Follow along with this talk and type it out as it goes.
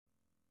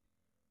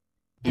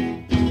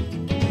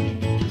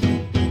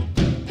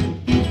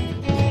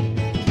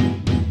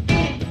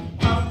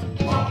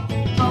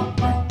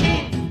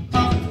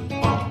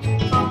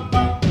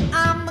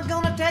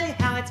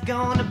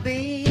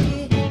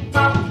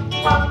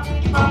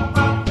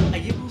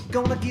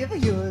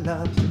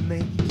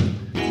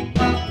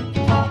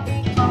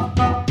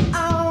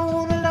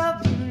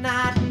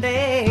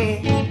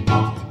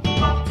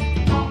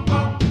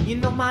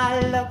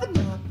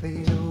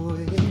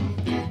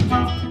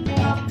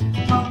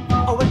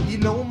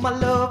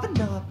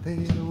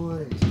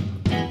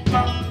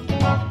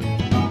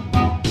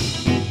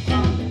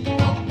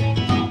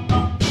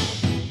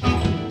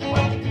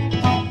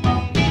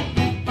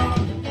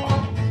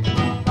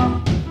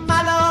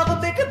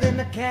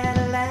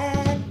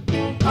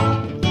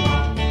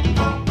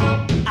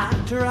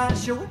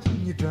show it,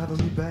 you're driving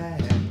me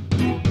bad.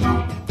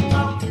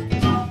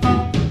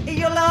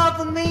 Your love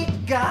for me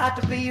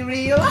got to be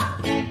real.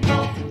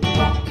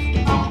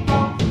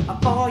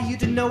 For you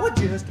to know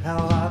just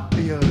how I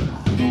feel.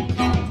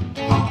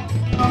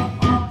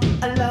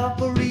 A love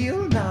for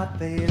real, not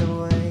fade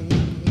away.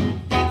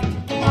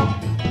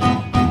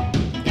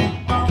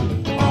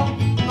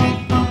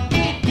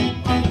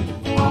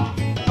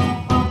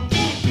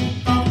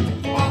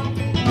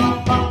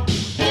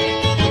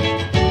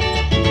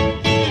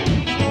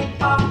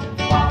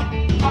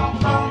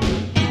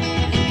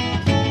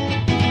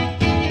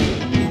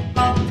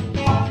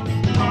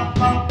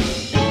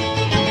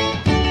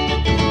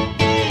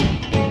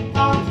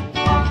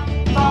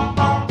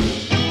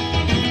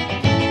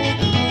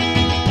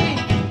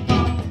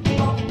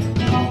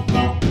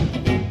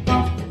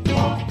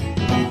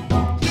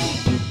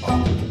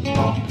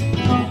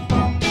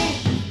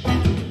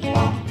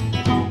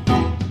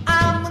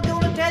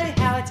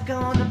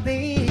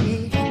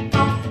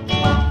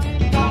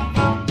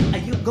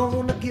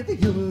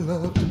 Your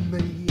love to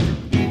me.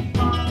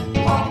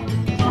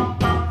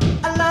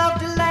 A love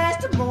to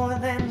last more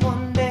than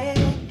one day.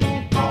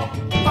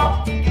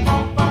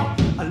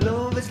 A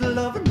love is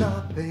love and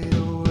not fade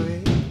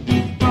away.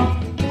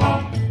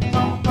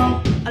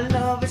 A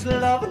love is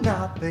love and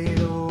not fade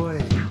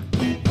away.